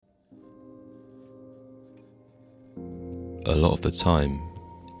a lot of the time,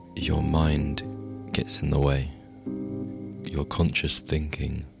 your mind gets in the way. Your conscious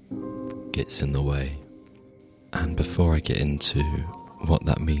thinking gets in the way. And before I get into what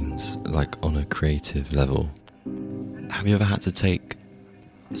that means, like on a creative level, have you ever had to take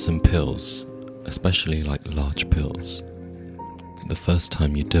some pills, especially like large pills? The first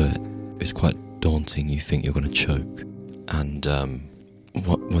time you do it, it's quite daunting. You think you're going to choke, and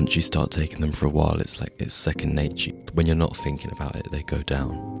once you start taking them for a while, it's like it's second nature. When you're not thinking about it, they go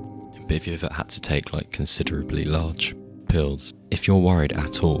down. But if you've ever had to take like considerably large pills, if you're worried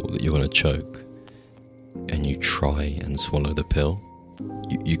at all that you're going to choke and you try and swallow the pill,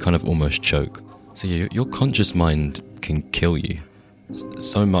 you kind of almost choke. So your conscious mind can kill you.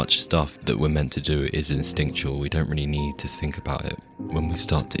 So much stuff that we're meant to do is instinctual. We don't really need to think about it. When we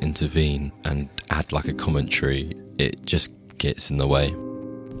start to intervene and add like a commentary, it just gets in the way.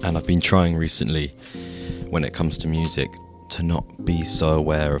 And I've been trying recently, when it comes to music, to not be so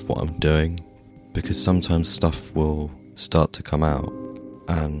aware of what I'm doing, because sometimes stuff will start to come out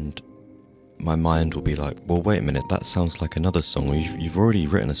and my mind will be like, well, wait a minute, that sounds like another song. You've already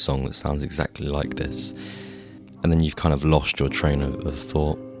written a song that sounds exactly like this. And then you've kind of lost your train of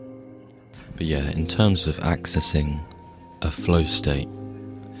thought. But yeah, in terms of accessing a flow state,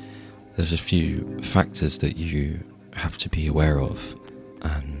 there's a few factors that you have to be aware of.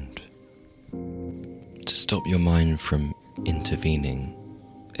 And to stop your mind from intervening,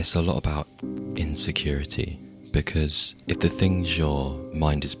 it's a lot about insecurity. Because if the things your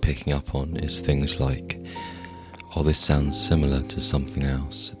mind is picking up on is things like, oh, this sounds similar to something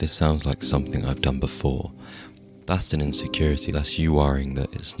else, this sounds like something I've done before, that's an insecurity. That's you worrying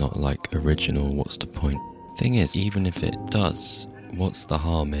that it's not like original. What's the point? Thing is, even if it does, what's the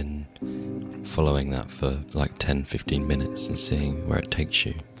harm in following that for like 10-15 minutes and seeing where it takes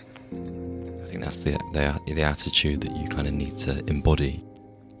you? I think that's the attitude that you kind of need to embody.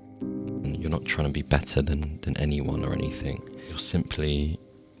 And you're not trying to be better than anyone or anything. You're simply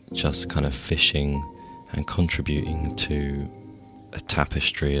just kind of fishing and contributing to a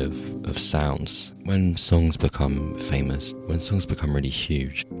tapestry of sounds. When songs become famous, when songs become really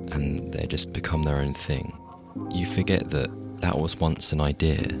huge and they just become their own thing, you forget that was once an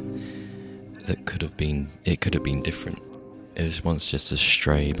idea that could have been different. It was once just a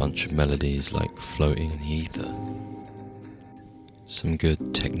stray bunch of melodies like floating in the ether. Some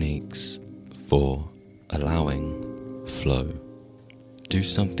good techniques for allowing flow. Do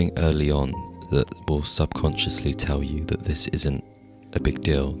something early on that will subconsciously tell you that this isn't a big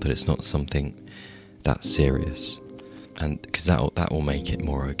deal, that it's not something that serious, and because that will make it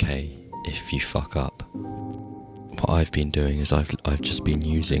more okay if you fuck up. What I've been doing is I've just been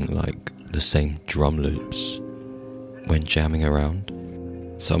using like the same drum loops when jamming around,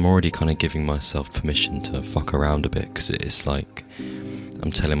 so I'm already kind of giving myself permission to fuck around a bit, because it's like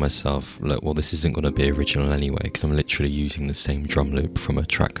I'm telling myself, look, well, this isn't going to be original anyway, because I'm literally using the same drum loop from a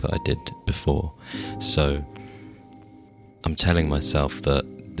track that I did before. So I'm telling myself that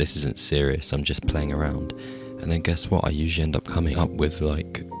this isn't serious, I'm just playing around. And then guess what? I usually end up coming up with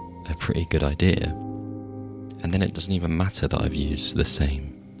like a pretty good idea. And then it doesn't even matter that I've used the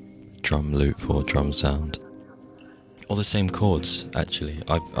same drum loop or drum sound. Or the same chords, actually.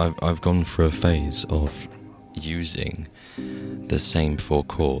 I've gone through a phase of using the same 4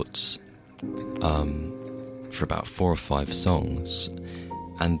 chords for about 4 or 5 songs,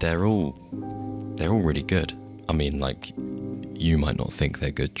 and they're all really good. I mean, like, you might not think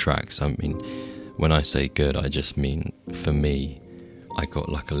they're good tracks. I mean, when I say good, I just mean, for me, I got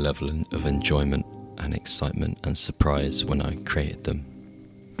like a level of enjoyment and excitement and surprise when I created them.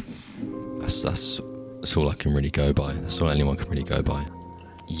 That's all I can really go by. That's all anyone can really go by.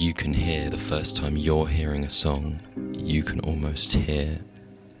 You can hear the first time you're hearing a song, you can almost hear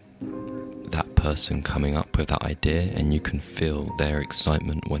that person coming up with that idea, and you can feel their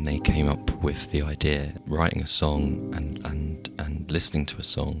excitement when they came up with the idea. Writing a song and listening to a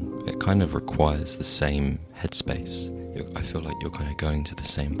song, it kind of requires the same headspace. I feel like you're kind of going to the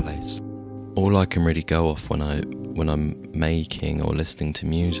same place. All I can really go off when I'm making or listening to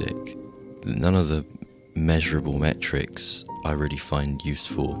music, none of the measurable metrics I really find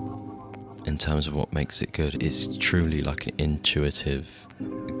useful in terms of what makes it good. It's truly like an intuitive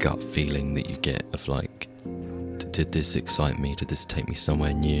gut feeling that you get of like, did this excite me? Did this take me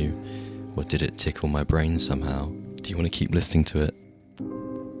somewhere new? Or did it tickle my brain somehow? Do you want to keep listening to it?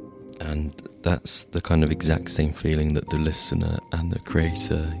 And that's the kind of exact same feeling that the listener and the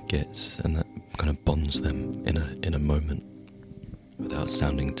creator gets, and that kind of bonds them in a moment without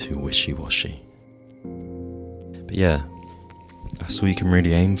sounding too wishy-washy. But yeah, that's all you can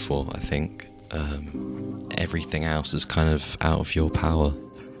really aim for, I think. everything else is kind of out of your power.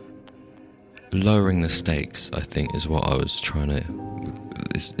 Lowering the stakes, I think, is what I was trying to,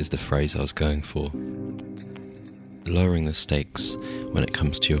 is the phrase I was going for. Lowering the stakes when it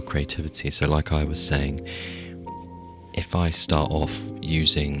comes to your creativity. So like I was saying, if I start off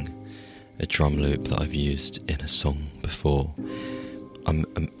using a drum loop that I've used in a song before, I'm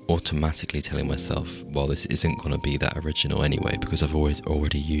automatically telling myself, well, this isn't going to be that original anyway, because I've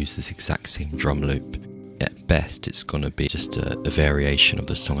already used this exact same drum loop. At best, it's going to be just a variation of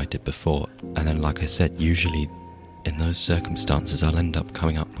the song I did before. And then, like I said, usually in those circumstances, I'll end up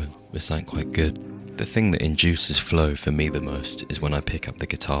coming up with something quite good. The thing that induces flow for me the most is when I pick up the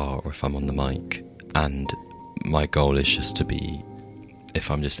guitar or if I'm on the mic, and my goal is just to be, if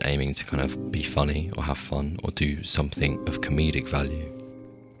I'm just aiming to kind of be funny or have fun or do something of comedic value,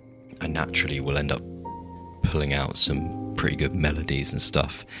 I naturally will end up pulling out some pretty good melodies and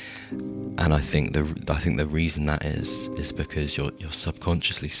stuff. And I think the reason that is because you're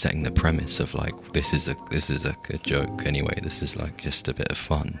subconsciously setting the premise of like, this is a good joke anyway, this is like just a bit of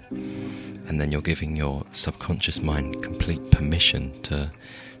fun, and then you're giving your subconscious mind complete permission to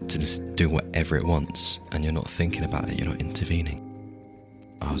just do whatever it wants, and you're not thinking about it, you're not intervening.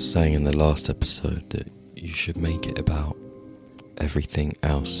 I was saying in the last episode that you should make it about everything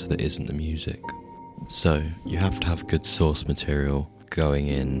else that isn't the music. So you have to have good source material going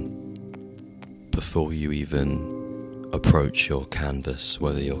in before you even approach your canvas,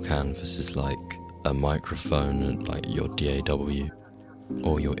 whether your canvas is like a microphone and like your DAW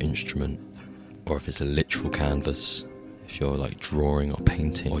or your instrument, or if it's a literal canvas, if you're like drawing or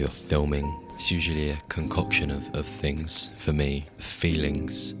painting or you're filming. It's usually a concoction of things for me.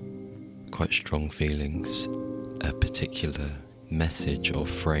 Feelings, quite strong feelings, a particular message or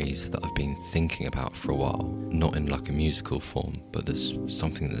phrase that I've been thinking about for a while, not in like a musical form, but there's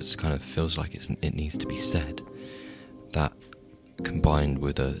something that's kind of feels like it needs to be said. That combined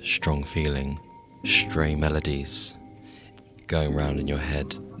with a strong feeling, stray melodies going around in your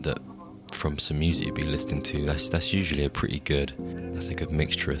head that from some music you'd be listening to, that's usually a good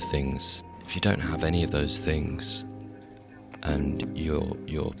mixture of things. If you don't have any of those things and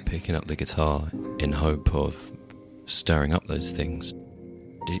you're picking up the guitar in hope of stirring up those things,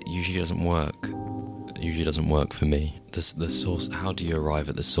 it usually doesn't work. It usually doesn't work for me. The source, how do you arrive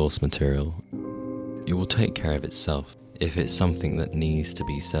at the source material? It will take care of itself. If it's something that needs to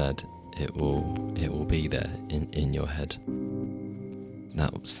be said, it will be there in your head.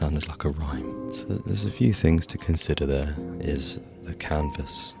 That sounded like a rhyme. So there's a few things to consider there. Is the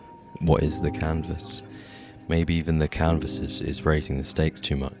canvas. What is the canvas? Maybe even the canvas is raising the stakes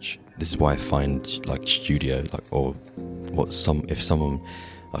too much. This is why I find like studio,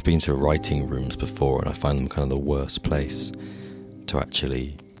 I've been to writing rooms before and I find them kind of the worst place to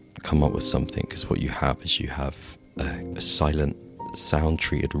actually come up with something, because what you have is a silent,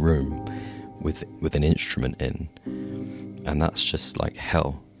 sound-treated room with an instrument in, and that's just like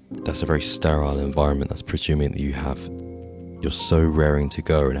hell. That's a very sterile environment. That's presuming that you're so raring to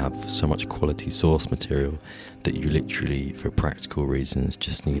go and have so much quality source material that you literally, for practical reasons,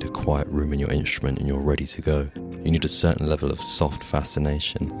 just need a quiet room in your instrument and you're ready to go. You need a certain level of soft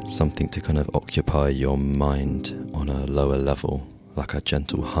fascination, something to kind of occupy your mind on a lower level, like a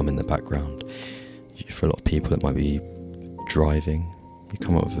gentle hum in the background. For a lot of people it might be driving. You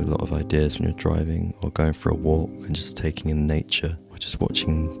come up with a lot of ideas when you're driving, or going for a walk and just taking in nature, or just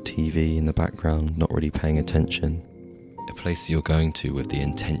watching TV in the background, not really paying attention. A place that you're going to with the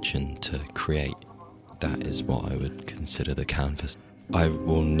intention to create, that is what I would consider the canvas. I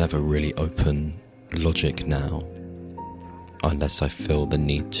will never really open Logic now unless I feel the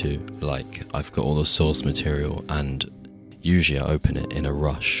need to, like I've got all the source material, and usually I open it in a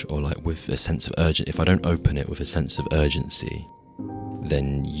rush or like with a sense of urgency. If I don't open it with a sense of urgency,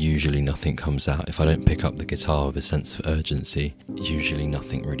 then usually nothing comes out. If I don't pick up the guitar with a sense of urgency, usually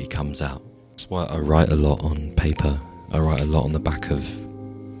nothing really comes out. That's why I write a lot on paper. I write a lot on the back of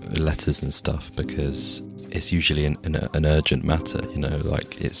letters and stuff, because it's usually an urgent matter, you know,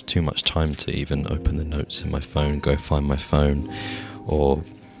 like it's too much time to even open the notes in my phone, go find my phone, or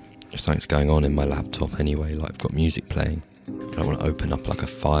if something's going on in my laptop anyway, like I've got music playing, I don't want to open up like a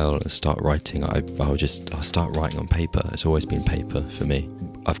file and start writing. I'll start writing on paper. It's always been paper for me.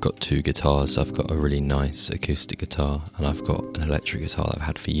 I've got two guitars. I've got a really nice acoustic guitar, and I've got an electric guitar that I've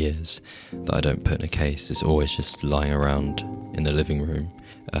had for years that I don't put in a case. It's always just lying around in the living room,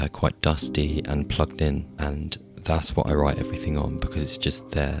 quite dusty and plugged in, and that's what I write everything on, because it's just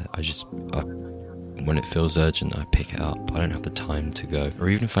there. When it feels urgent, I pick it up. I don't have the time to go, or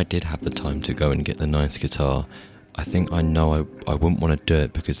even if I did have the time to go and get the nice guitar, I think I know I wouldn't want to do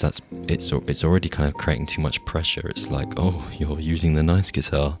it because it's already kind of creating too much pressure. It's like, oh, you're using the nice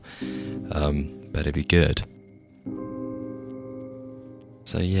guitar, better be good.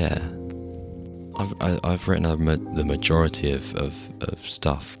 So yeah, I've written the majority of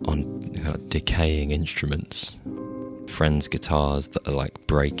stuff on decaying instruments, friends' guitars that are like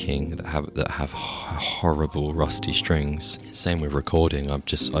breaking, that have horrible rusty strings. Same with recording. I've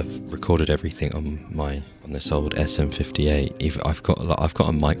recorded everything on this old SM58. I've got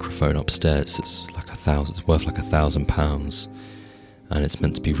a microphone upstairs that's like it's worth like £1,000, and it's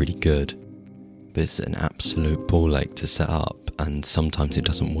meant to be really good, but it's an absolute ball ache to set up, and sometimes it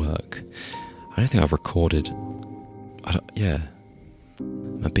doesn't work. I don't think I've recorded. I'm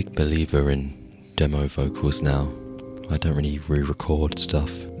a big believer in demo vocals now. I don't really re-record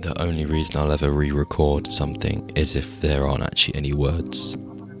stuff. The only reason I'll ever re-record something is if there aren't actually any words.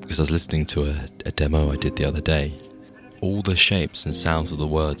 Because I was listening to a demo I did the other day. All the shapes and sounds of the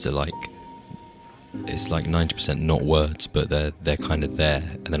words are like, it's like 90% not words, but they're kind of there.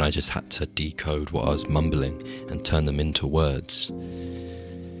 And then I just had to decode what I was mumbling and turn them into words.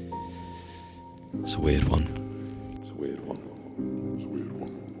 It's a weird one.